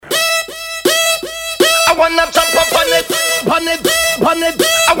wanna jump up on it, on it, on it.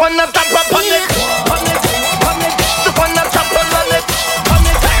 I wanna jump up on it, on it, on it. I wanna jump up on it, on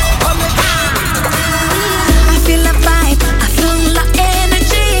it, on it. I feel a vibe, I feel the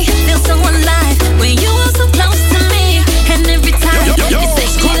energy, feel so alive when you are so close to me. And every time you say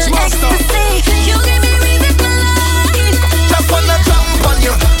feel ecstasy, you give me reason for life. Just wanna jump on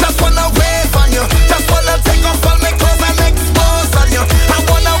you, just wanna wave on you, just wanna take off all my clothes and expose on you. I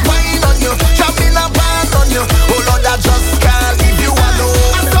wanna wine on you, jump in a band on you. Oh Lord, I just can't leave you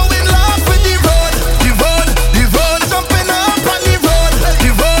alone. I'm so in love with the road, the road, the road. Jumping up on the road,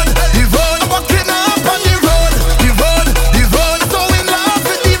 the road, the road. Walking up on the road, the road, the road. So in love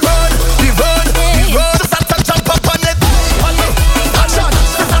with the road, the road, the road. Just have to jump up on it, action.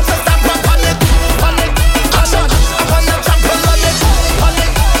 Just have to stamp up on it, action. I wanna jump on it,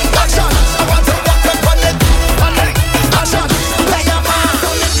 action. I want to walk up on it, action. Play your man.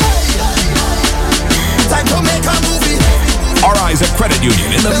 Time to make a movie. Our eyes at Credit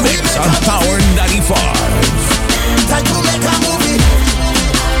Union in the mix on Power 95. Time to make a movie.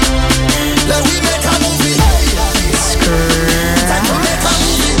 Let we make a movie. Time to make a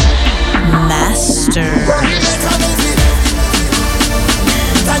movie. Master. Let we make a movie.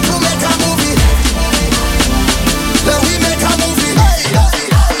 Time to make a movie. Let we make a movie.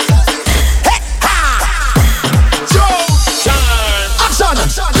 Hey, ha! Joe, action.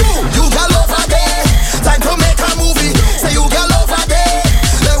 You got love again. Time to make a movie. Say you got love again.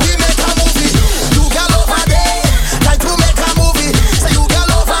 Let we make a movie. You got love again. Time to make a movie. Say you got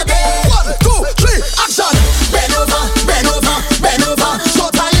love again. 1, 2, 3, action. Bend over, bend over, bend over. Show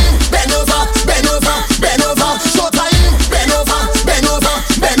time. Bend over, bend over, bend over. Show time. Bend over, bend over,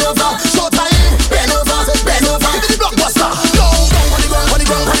 bend over. Show time. Bend over, bend over. Give me the blockbuster. Go down on the ground, on the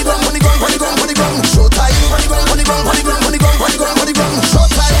ground, on the ground, on the ground, on the ground, on the ground. Show time. On the ground, on the ground, on the ground, on the ground, on the ground, on the ground. Show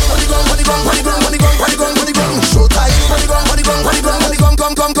time. On the ground, on the ground, on the ground, on the ground, on the ground, on the ground. Show time. On the ground, on the ground, on the ground, on the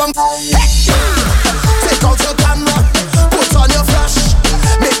ground. Come. Take out your camera, put on your flash,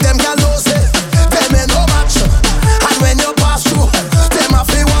 make them get loose. Them ain't no match. And when you pass through, them have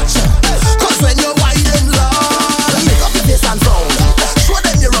to watch. Cause when you're winding loud, make up your face and frown. Show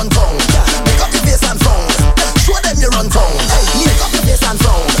them you run town. Make up your face and frown. Show them you run town. Make up your face and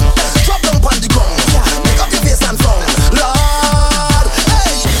frown. Drop them on the ground. Make up your face and frown. Lord,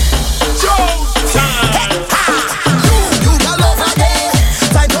 hey, Joe, hey, ha, you got love again.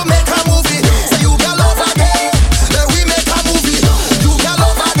 Time to make a movie. Say you got love again. Let we make a movie. You got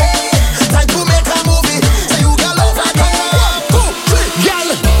love again. Time to make a movie. Say you got love again. 1, 2, 3, girl.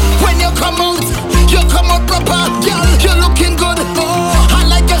 When you come out proper, girl. You're looking good. I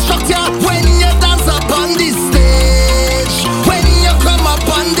like your structure when you dance up on this stage. When you come up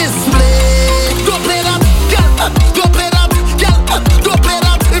on display, go play that, girl. Go play that, girl. Go play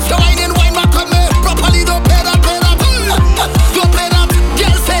that. If you're whining, wine back on me properly. Don't play that, play that. Go play that,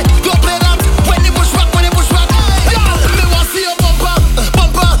 girl. Say, go play that. When you push back, girl. Me want see your bumper,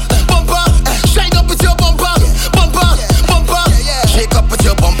 bumper, bumper. Shine up with your bumper, bumper, bumper. Shake up with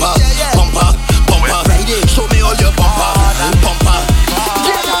your bumper, bumper, bumper. Show me all your bumper, bumper.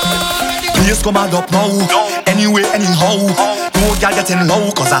 Please come and up now. Anyway, anyhow. No girl getting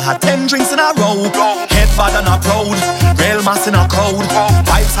low, cause I had 10 drinks in a row. Head bad and a proud, real mass in a crowd.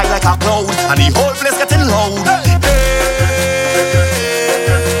 Vibes high like a cloud, and the whole place getting loud.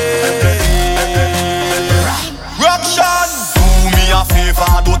 Ruction! Do me a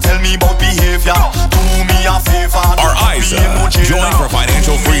favor, don't tell me about behavior. Do me a favor, Our eyes join for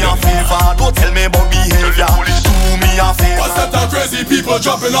financial freedom. Do me a favor, don't tell me about behavior. Do me a favor. What's that crazy people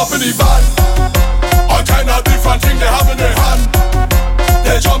jumping up in the van? All kind of different things they have in their hand.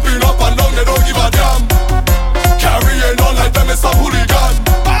 They jumping up and down, they don't give a damn. Carrying on like them is some hooligan.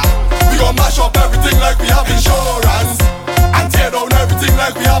 We gon' mash up everything like we have insurance, and tear down everything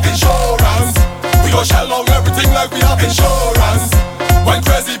like we have insurance. We gon' shell down everything like we have insurance. When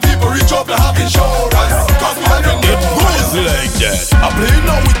crazy people reach up, they have insurance. Cause we have insurance. Like that. I play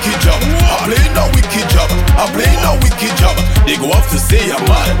no wicked job. I play no wicked job. I play no wicked job. They go off to say I'm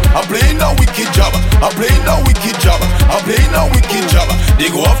mad. I play no wicked job. I play no wicked job. I play no wicked job. They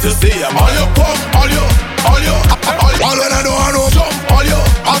go off to say I'm all your pump, all your when I don't want no jump, all your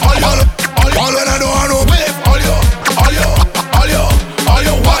when I don't want no wave, all your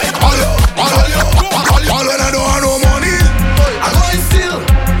wife, all when I don't want no money. I go and steal.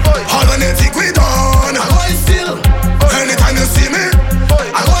 All when they think we done. I go and steal. Anytime you see me,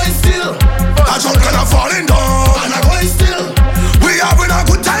 I go and steal. I jump and I'm falling down, and I go and steal. We having a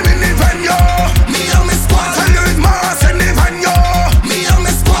good time in the venue. Me and my squad. Tell you it's mass in the venue. Me and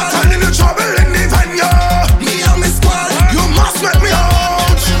my squad. Tell you the trouble in the venue. Me and my squad. You must make me up.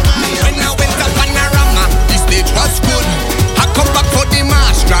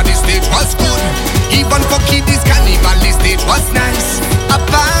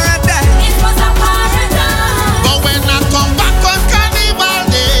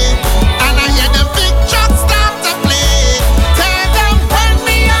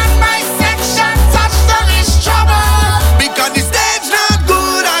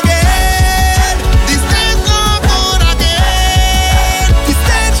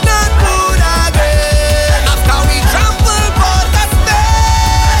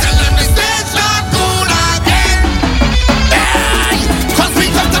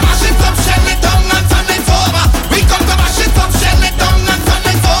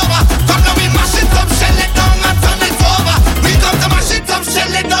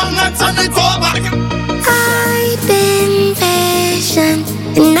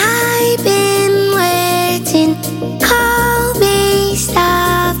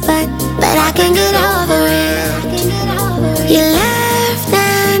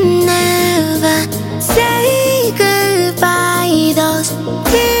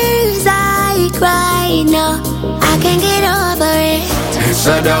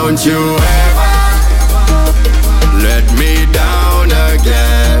 So don't you ever let me down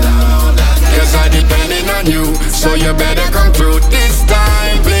again, 'cause I'm depending on you. So you better come through this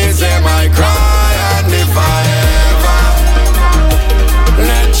time. Please hear my cry. And if I ever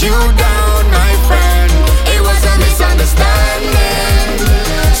let you down, my friend, it was a misunderstanding.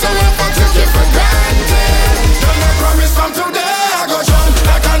 So if I took you for granted, then I promise from today I go jump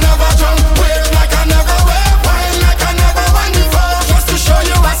like I never jump, wave like I never wave, wine like I never wine before, just to show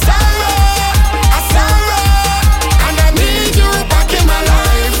you a sorrow. And I need you back in my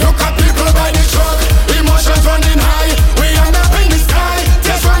life. Look at people by the truck, emotions running high. We end up in the sky,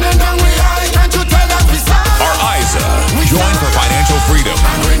 just running down we high. Can't you tell that we sorry? Our Isa, join for financial freedom.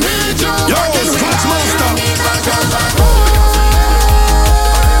 And we need you back in the sky.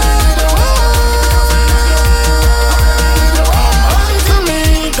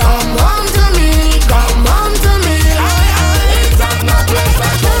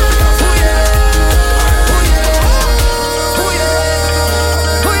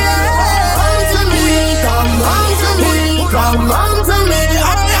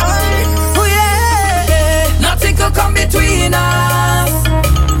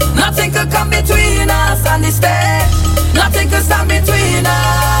 Nothing could come between us on this day. Nothing could stand between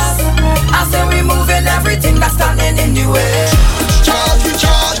us. I say we moving everything that's standing in the way. Charge, we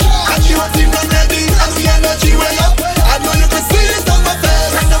charge, and you have been ready, and the energy way up. I know you can see this on my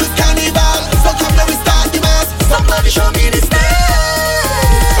face. Right now it's carnival, so come now we start the mass. Somebody show me this name.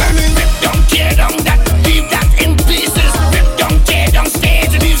 Don't tear down that, leave that in pieces. Don't tear down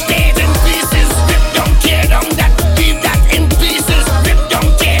stage and leave stage in pieces. Don't tear down that, leave that in pieces.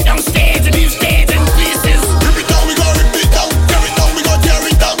 Don't tear down stage and leave stage in pieces. Rip it down, we go rip it down. Tear it down, we go tear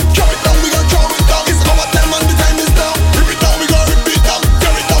it down. Throw it down, we go throw it down. It's our time and the time is now. Rip it down, we go rip it down.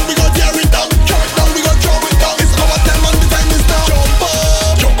 Tear it down, we go tear it down. Throw it down, we go throw it down. It's our time and the time is now. Jump up,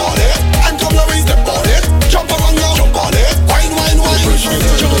 jump on it, and come now we step on it. Jump around now, jump on it. Wine, wine, wine.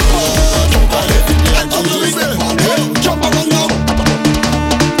 Jump up, jump on it, and come now we step on it. Jump around now.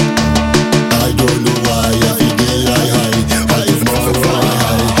 I don't know why I feel high, but it's more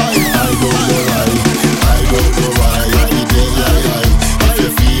high. I don't know why. I don't know why I feel high. If you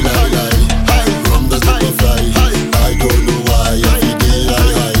feel high, from the butterfly. I don't know why I feel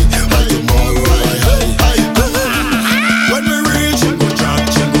high, but tomorrow I high. When we reach, chingo jack,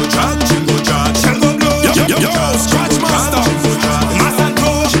 chingo jack, chingo jack, chingo blow. Yo, scratch master, Masanto,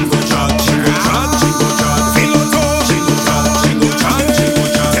 chingo jack, chingo jack, chingo jack, Filoto, chingo jack, chingo jack, chingo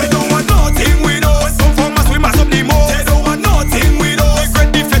jack. They don't want nothing with us. Some from us we mash up the most. They don't want nothing with us. We grab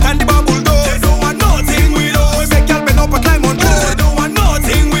the fete and the bubble doors. They don't want nothing with us. We make y'all bend up and climb on doors. They don't want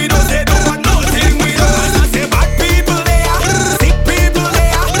nothing with us. They don't want nothing with us. And I say bad people there, sick people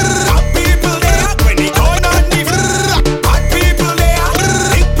there, bad people there. When they going on the bad people there,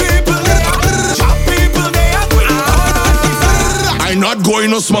 sick people there, sharp people there. When they going on the I'm not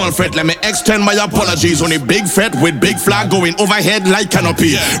going no small fret, let me extend my apologies. On a big fret with big flag going overhead like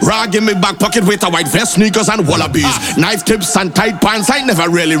canopy. Rag in my back pocket with a white vest, sneakers and wallabies. Knife tips and tight pants, I never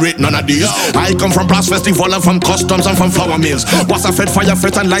really rate none of these. I come from brass festival and from customs and from flour mills. Was a fed, fire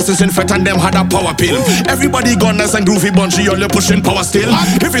fed and licensing fed and them had a power pill. Everybody got nice and groovy bunchy, all you pushing power still.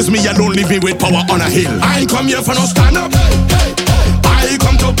 If it's me alone, leave me with power on a hill. I ain't come here for no stand up. I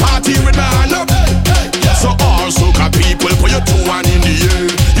come to party with my hand up. So all soca people, put your 2-1 in the air.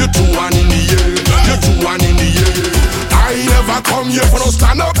 You 2-1 in the air. You 2-1 in the air. I never come here for no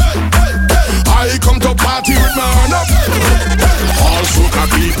stand up. I come to party with my hand up. All soca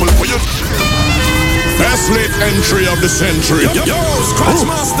people, put your best late entry of the century. Yo, Scratch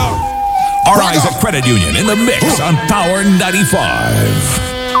Master. Our Isa Credit Union in the mix on Power 95.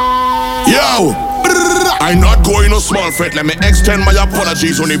 Yo! I'm not going no small fret, let me extend my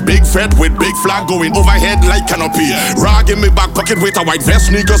apologies. On a big fret with big flag going overhead like canopy. Rag in my back pocket with a white vest,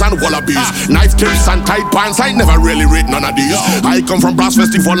 sneakers and wallabies. Knife tips and tight pants, I never really rate none of these. I come from brass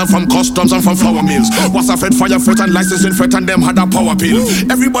festival and from customs and from flour mills. Was a fed, fire fed and licensing fed and them had a power pill.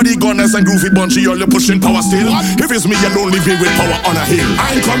 Everybody got nice and groovy bunchy, all you pushing power still. If it's me alone, leave me with power on a hill.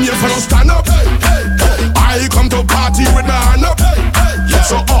 I ain't come here for no stand up. I come to party with my hand up.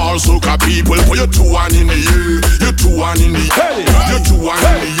 So all soca people, put your 2-1 in the air. You 2-1 in the air. You 2-1 in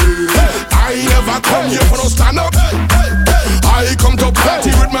the air. I never come here for no stand up. I come to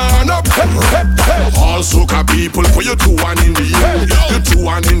party with my hand up. All soca people, put your 2-1 in the air. You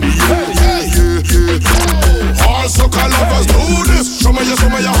 2-1 in the air. Yeah. All soca lovers do this. Show me your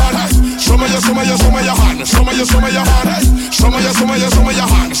hand. Show me your hand. Show me your hand. Show me your hand. Show me your hand. Show me your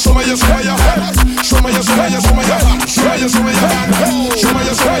hand. Show me your hand. Show me your hand. Show me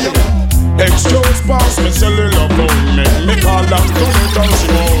your hand. Excuse pass me cellular phone. Make me call them to the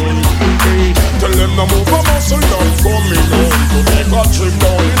touchdown. Hey, tell them no move a muscle down for me now. To make a trip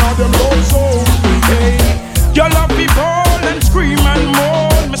down in all them love zone. Hey, you love me ball and scream and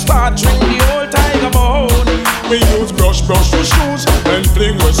moan. Me start drink the old tiger bone. Me use brush the shoes and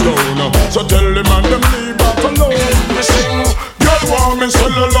fling with stone. So tell them and them leave that alone. Me sing, girl want me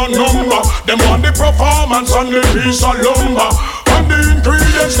cellular number. Them want the performance and the piece of lumber. And the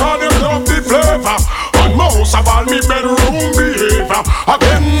ingredients are them love the flavor. And most of all me bedroom behavior.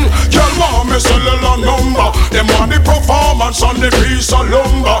 Again, girl want me cellular number. Them want the performance and the piece of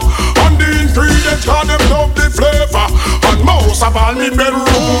lumber. And the ingredients are them love the flavor. And most of all me bedroom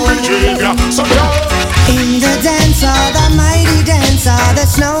behavior. So girl, in the dancer, the mighty dancer,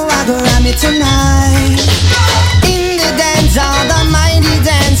 there's no other around me tonight. In the dancer, the mighty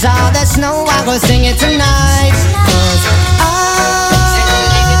dancer, there's no I go sing it tonight. 'Cause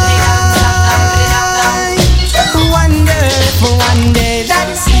I wonder for one day that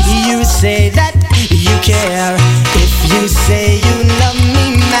you say that you care. If you say you love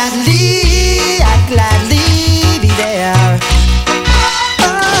me madly, I'd gladly be there.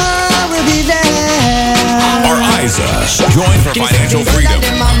 I will be there. Or Isa, join for financial freedom.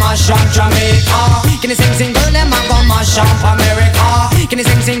 Mash up Jamaica. Can you sing girl them a go mash up America? Can you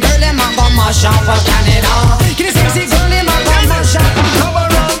sing girl them a go mash up Canada? Can you sing girl them a go mash up? Come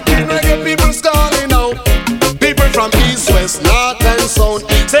around, reggae people calling out. People from east, west, north and south.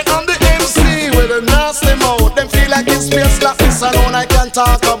 Say I'm the MC with a nasty mouth. Them feel like it's space like this alone I can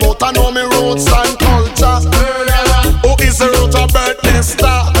talk about. I know me roots and culture. Who is the root of birthday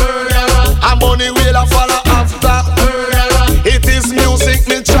star? I'm money will I follow after. It is music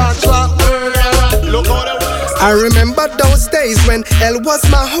me charge for. Look how the I remember those days when hell was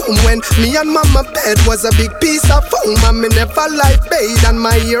my home. When me and mama bed was a big piece of foam. And me never life bathe and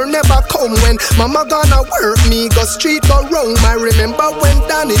my ear never come. When mama gonna work me go street or roam. I remember when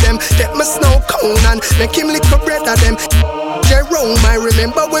Danny them get my snow cone and make him lick a bread of them Jerome. I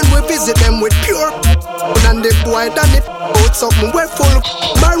remember when we visit them with pure and the boy Danny out something well full.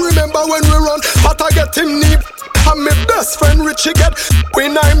 I remember when we run but I get him knee. And my best friend Richie get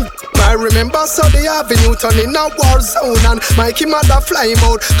when I remember Sunday Avenue turning a war zone. And Mikey mother fly him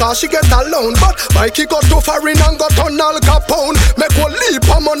out cause she get alone. But Mikey got too foreign and got on Al Capone. Make one leap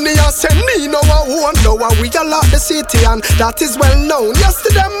of money and send me no one. Now we a lot the city and that is well known.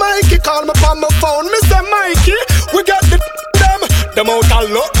 Yesterday Mikey called me on my phone. Mr. Mikey, we got them out of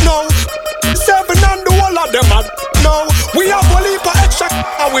luck now. 7 and the whole of them are now. We have a leap of extra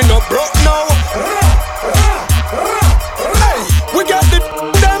and we no broke now. We got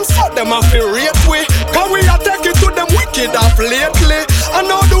them so them a feel rate we. Cause we are taking to them wicked off lately. And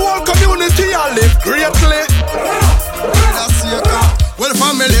now the whole community a live greatly. Well,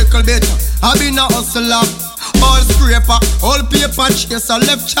 from a little bit, I been a hustler. All scraper, all paper chaser.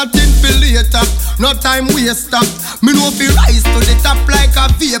 Left chatting for later. No time waster. Me no fi rise to the top like a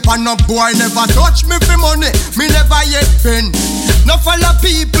vapor. No boy never touch me for money. Me never yet pen. No follow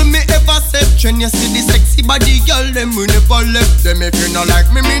people me ever set trend. You see the sexy body girl them we never left them. If you no like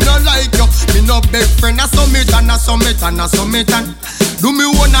me no like you. Me no big friend. I summit and I summit and I summit and do me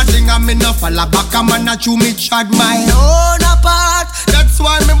one a thing and me no follow back. A man a chew me chad my own apart. That's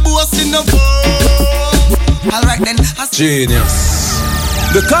why me boasting no phone. Alright then, genius.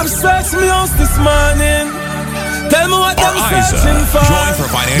 The cops searched me house this morning. Tell me what them searching for. Join for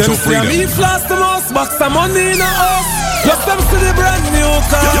financial freedom. Me flash the most box of money in the house. Plus them see the brand new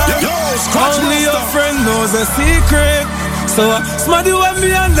car. Only your friend knows a secret. So smarty when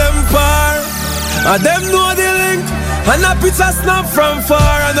me and them par. And them know the link. And a picture snap from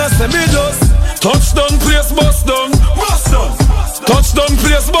far. And I say me just touchdown place bust down. Touchdown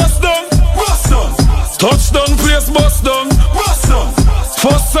place bust down. Touchdown place bust down.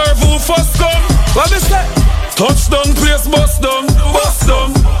 First serve who first come. What me say? Touchdown place bust down.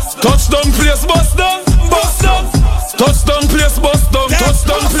 Touchdown place bust down. Touchdown place bust down.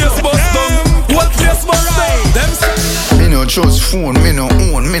 Touchdown place bust down. What place bust down? Me no trust phone, me no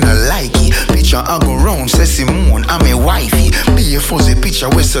own, me no like it. Picture I go round, say Simone, I'm a wifey. Be a fuzzy picture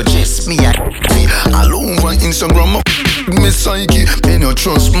we suggest me a all over Instagram. Me psyche, me no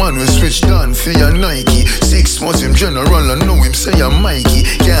trust man we switch down for your Nike. 6 months him general, I know him say I'm Mikey.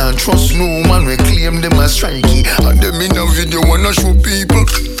 Can't trust no man we claim them as strikey. And them in a video wanna show people.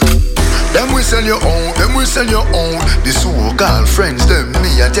 Them we sell your own, them we sell your own. The so-called friends, them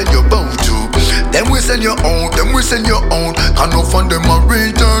me I tell you about too. Them we sell your own, them we sell your own. Can't no fund them a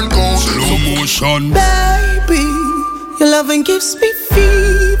return code. Slow motion. Baby, your loving gives me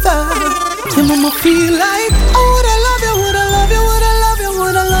fever. Your mama feel like, oh, would I love you, would I love you, would I love you,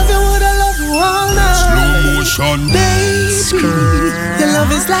 would I love you, would I love you. Explosion. Baby, your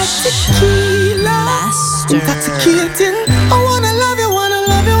love is like tequila, intoxicating. I wanna love you, wanna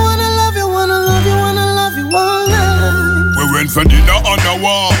love you, wanna love you, wanna love you, wanna love you all night. We went for dinner on the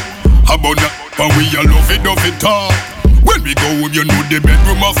wall. How about that? But we all love it talk. When we go home, you know the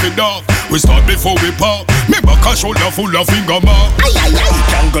bedroom of the dark. We start before we park. Me back a shoulder full of finger mark. Aye, aye, aye.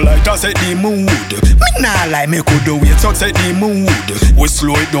 Candlelight set the mood. Me nah lie, me could do it, so set the mood. We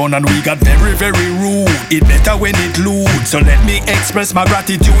slow it down and we got very, very rude. It better when it lewd. So let me express my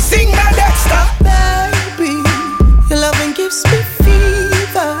gratitude. Sing my Dexter. Baby, your loving gives me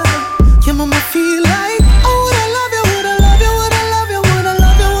fever. Your mama feel like, oh, would I love you, would I love you, would I love you, would I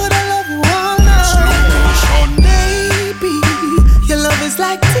love you, would I love you all night. Baby, your love is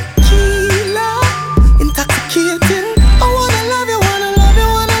like tequila, intoxicating. I wanna love you, wanna love you,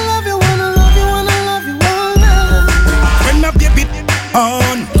 wanna love you, wanna love you, wanna love you all night. When my baby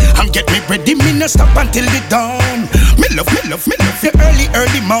on and get me ready, me no stop until the dawn. Me love the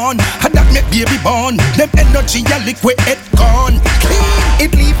early morn. Had that make baby born. Them energy a liquid head gone. Clean.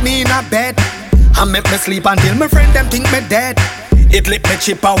 It leave me in a bed and make me sleep until my friend them think me dead. It lit me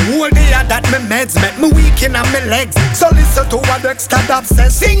chip a whole day that me meds make me weak in my legs. So listen to what Dexter Dub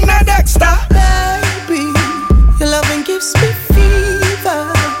says. Sing the Dexter. Baby, your loving gives me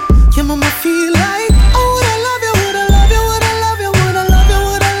fever. Your mama feel like, oh, would I love you, would I love you, would I love you, would I love you,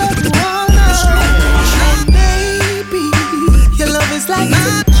 would I love you all night. Baby, your love is like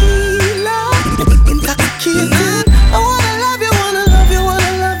tequila, intoxicating. I wanna love you, wanna love you,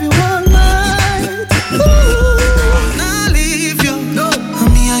 wanna love you all night. Ooh, nah leave you, no.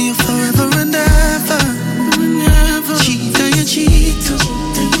 Me and you forever and ever. Cheat and you cheat too.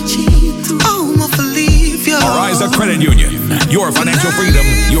 Oh, I'ma believe you. Arise Credit Union. Your financial freedom,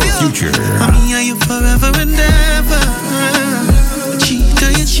 your future. Me and you forever and ever. Cheat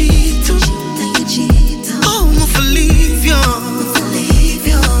and you cheat too. Oh, I'ma believe you.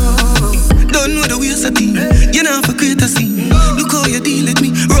 Don't know the ways of thing. You know for create a scene. Look how you deal with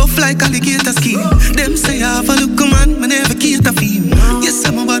me, rough like alligator skin. Them say I have a look man, me never cater for him. Yes,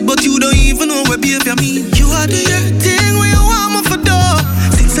 I'm a bad, but you don't even know what behavior mean. You are the thing where you want me for door.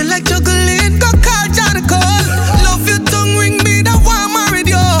 Things are like juggling, got call John a call. Love your tongue ring me, that one married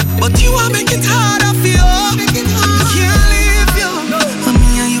you. But you are make it harder for you. I can't leave you. I'm me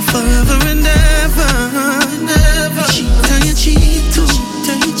and you forever and ever. Cheat and you cheat too.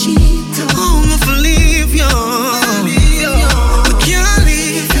 Oh, I'ma believe you. I can't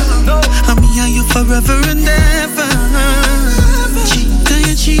leave you. I'm me and you forever and ever. Cheat and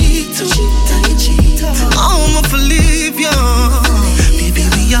you cheat too. Oh, I'ma believe you. Baby,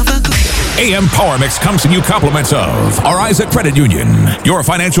 we have a good. AM Power Mix comes to you compliments of Arise Credit Union. Your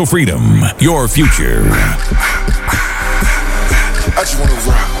financial freedom, your future. I just wanna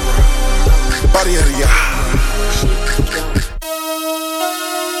rock. Body out of y'all.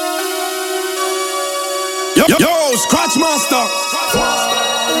 Yo, Scratch Master.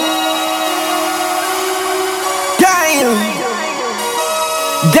 Damn.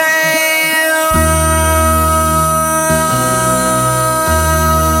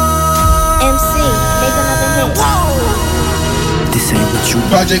 MC, make another hit. This ain't what you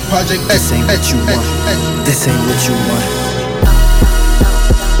want. Project. This ain't what you want. This ain't what you want.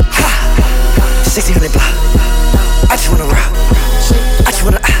 Ha! 1600 block. I just wanna rock. I just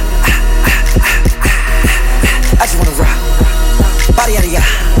wanna. I just wanna rock. Body out of ya.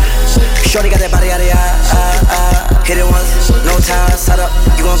 Shorty got that body out of ya. Hit it once, no time. Set up,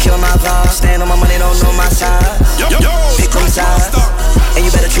 you gon' kill my vibe. Stand on my money, don't know my size. Pick them sides, and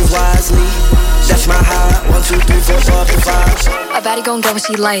you better choose wisely. That's my high. 1, 2, 3, 4, 5. A baddie gon' get what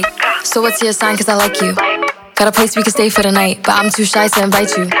she like. So what's your sign? 'Cause I like you. Got a place we can stay for the night, but I'm too shy to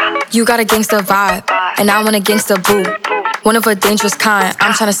invite you. You got a gangster vibe, and I want a gangster boo. One of a dangerous kind.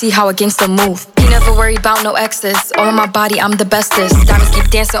 I'm tryna see how a gangster move. You never worry about no exes. All on my body, I'm the bestest. Diamonds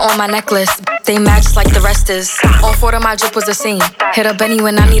keep dancing on my necklace. They match just like the rest is. On 4 of my drip was the same. Hit a Benny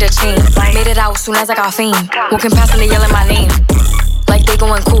when I need a chain. Made it out soon as I got fame. Walking past and they yelling my name. Like they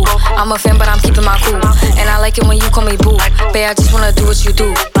going cool. I'm a fan, but I'm keeping my cool. And I like it when you call me boo. Babe, I just wanna do what you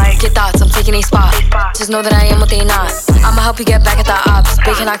do. Get thoughts, I'm taking a spot. Just know that I am what they not. I'ma help you get back at the ops.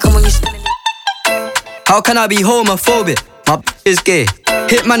 Babe, can I come when you spinning me? How can I be homophobic? My is gay.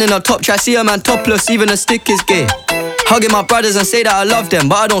 Hitman in a top try, see a man topless, even a stick is gay. Hugging my brothers and say that I love them,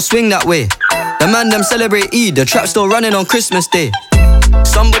 but I don't swing that way. The man them celebrate Eid, the trap still running on Christmas Day.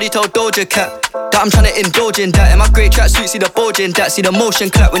 Somebody told Doja Cat that I'm trying to indulge in that. In my grey tracksuit, see the bulge in that. See the motion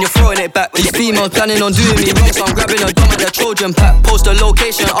clap when you're throwing it back. These females planning on doing me wrong, so I'm grabbing a dumb at the Trojan pack. Post the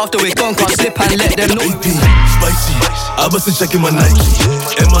location after we're gone, can't slip and let them know. AP, spicy, I wasn't checking my Nike.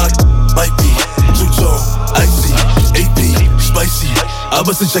 And my might be too tall, icy. I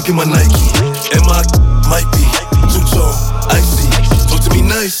bust a check in my Nike, and my might be too tall, icy. Talk to me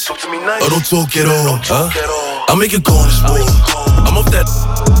nice, or don't talk at all, huh? I make it go on the sport. I'm off that.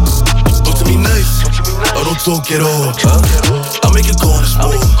 Talk to me nice, or don't talk at all, huh? I make it go on the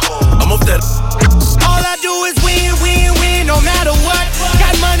sport. I'm off that. All I do is win, win, win, no matter what.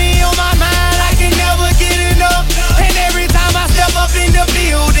 Got money on my mind, I can never get enough. And every time I step up in the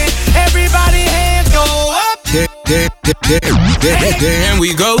building, everybody hands go up. Then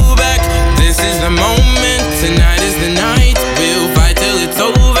we go back. This is the moment. Tonight is the night. We'll fight till it's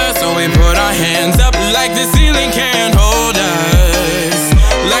over. So we put our hands up like the ceiling can't hold us.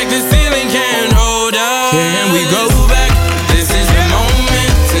 Like the ceiling can't hold us. Then we go back. This is the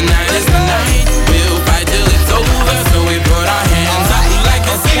moment. Tonight is the night. We'll fight till it's over. So we put our hands up like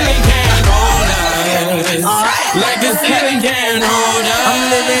the ceiling can't hold us. Like the ceiling can't hold us. I'm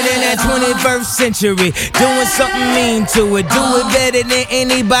living in that 21st century, doing something mean to it. Do it better than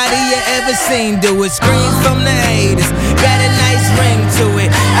anybody you ever seen do it. Screams from the haters, got a nice ring to it.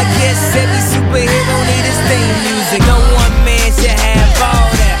 I guess every superhero need his theme music. No one man should have all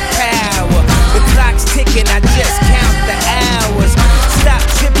that power. The clock's ticking, I just count the hours. Stop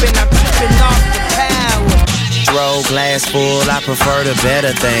tripping, I'm tripping off the power. Roll glass full, I prefer the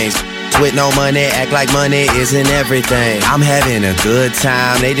better things. With no money, act like money isn't everything. I'm having a good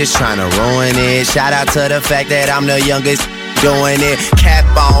time, they just tryna ruin it. Shout out to the fact that I'm the youngest doing it. Cap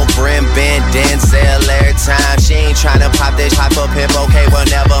on, brim bent, Denzel every time. She ain't tryna pop this, pop a pimp, okay, well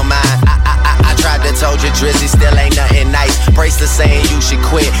never mind. I tried to told you Drizzy still ain't nothing nice. Bracelet saying you should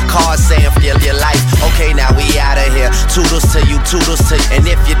quit, cars saying feel your life. Okay, now we outta here. Toodles to you, toodles to you. And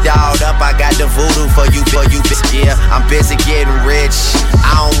if you dolled up, I got the voodoo for you, bitch. Yeah, I'm busy getting rich.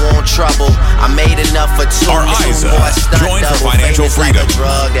 I don't want trouble. I made enough for two. Ariza, join for financial freedom. Like a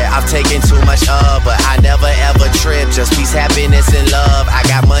drug that I've taken too much of, but I never ever trip. Just peace, happiness, and love. I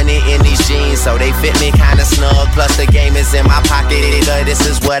got money in these jeans, so they fit me kinda snug. Plus the game is in my pocket. This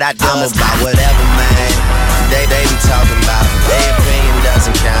is what I do. I'm about whatever, man. They be talking about. Their opinion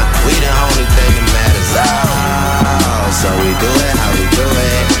doesn't count. We the only thing that matters. Oh, so we do it how we do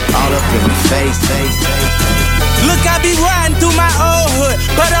it. All up in the face. Look, I be riding through my old hood,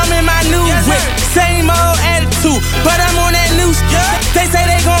 but I'm in my new whip. Same old attitude, but I'm on that new shit. They say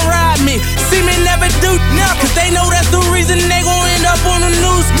they gon' ride me, see me never do nothing, cause they know that's the reason they gon' end up on the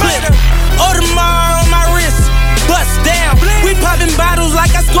news clip. Audemars on my wrist, bust down. We popping bottles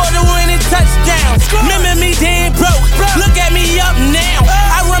like I scored a winning touchdown. Remember me dead broke, look at me up now.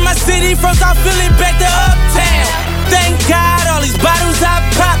 I run my city from South Philly back to Uptown. Thank God, all these bottles I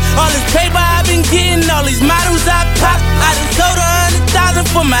pop, all this paper I've been getting, all these models I pop. I done sold 100,000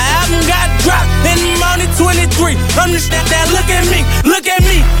 for my album got dropped. And I'm only 23, I'm the shit that look at me.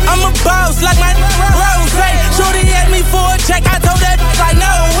 I'm a boss like my Rose. Shorty asked me for a check, I told that like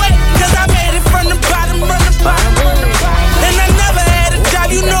no way, cause I made it from the bottom. And I never had a job,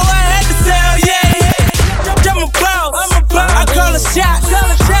 you know I had to sell, yeah. I'm a boss, I call a shot.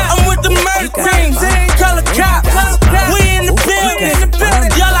 I'm with the murder team, call a cop. We in the building,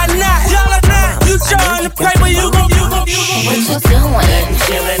 y'all are not. You showing the paper, you gon' What you doing?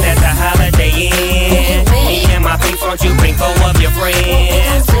 Chillin' at the Holiday Inn. Me and my peeps, won't you bring 4 of your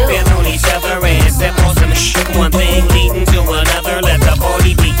friends? Feel on each other and step on some shit. One thing leading to another, let the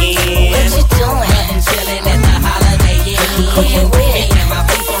party begin. What you doing? Chillin' at the Holiday Inn. Me and my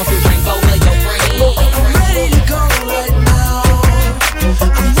peeps, won't you bring 4 of your friends? I'm ready to go right now.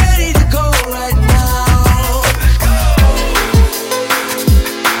 I'm ready to go right now.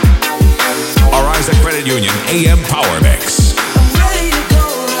 Ariza Credit Union AM Power Mix. I'm ready to go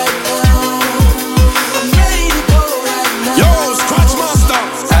right now. I'm ready to go right now. Yo, Scratch Master.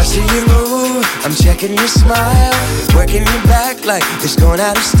 I see you move, I'm checking your smile, working your back like it's going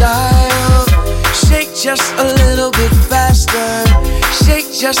out of style. Shake just a little bit faster,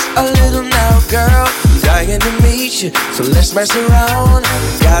 shake just a little now, girl. I'm dying to meet you, so let's mess around.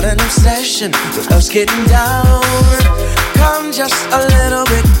 Got an obsession with us getting down. Come just a little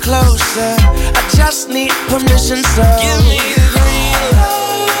bit closer, I just need permission, so give me the green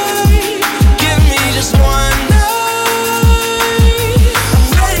light, give me just one night. I'm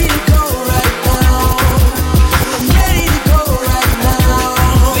ready to go right now, I'm ready to go right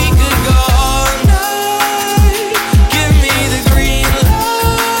now. We could go all night, give me the green light.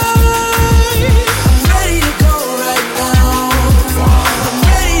 I'm ready to go right now, I'm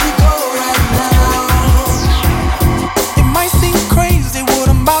ready to go right now. It might seem crazy what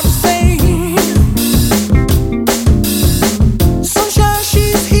I'm about to say.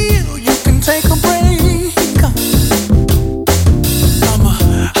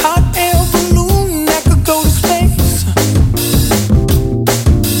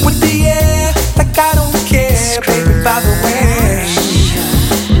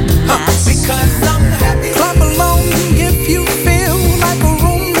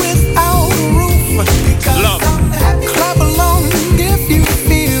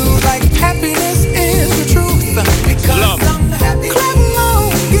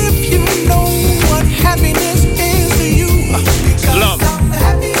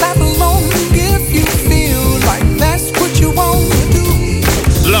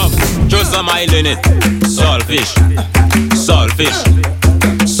 Just some oil in it. Saltfish. Saltfish.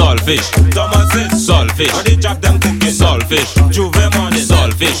 Saltfish. Saltfish. Saltfish.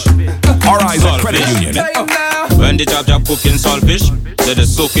 Saltfish. RI's Credit Union. When the job cooking saltfish, they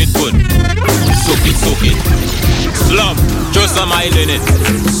just soak it good. Soak it. Slum, just some oil in it.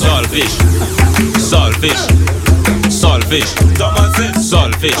 Saltfish. Saltfish. Saltfish.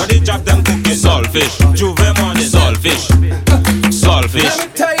 Saltfish. Saltfish. Saltfish.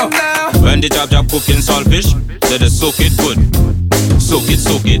 When the job cooking saltfish, they just soak it good. Soak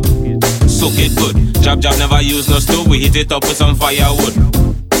it good. Jab never use no stove, we heat it up with some firewood.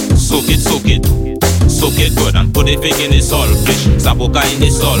 Soak it good and put the pig in the saltfish. Saboka in the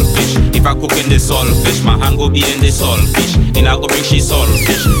saltfish. If I cook in the saltfish, my hand go be in the saltfish. And I go bring she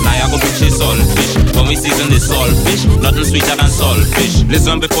saltfish. Now I go bring she saltfish. When we season the saltfish, nothing sweeter than saltfish.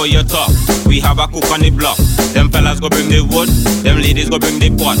 Listen before you talk, we have a cook on the block. Them fellas go bring the wood, them ladies go bring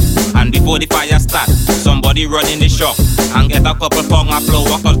the pot. And before the fire start, somebody run in the shop and get a couple pound of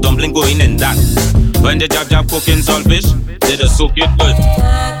flour, cause dumpling going in that. When the jab cooking saltfish, they just soak it good.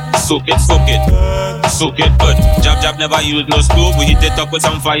 Soak it good. Jab never use no stove, we heat it up with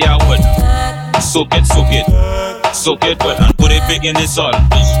some firewood. Soak it good and put it big in the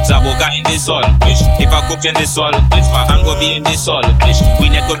saltfish. Saboka in the saltfish. If I cook in the saltfish, my hand go be in the saltfish. We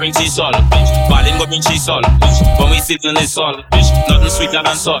net go bring she saltfish. Balin go bring she saltfish. When we season the saltfish, nothing sweeter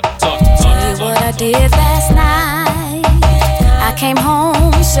than salt. Tell you what I did last night. I came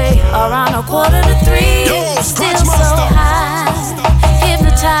home, say around 2:45. Still so high,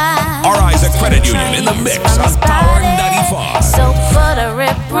 hypnotized. RI's Credit Union in the mix on Power 95. So for the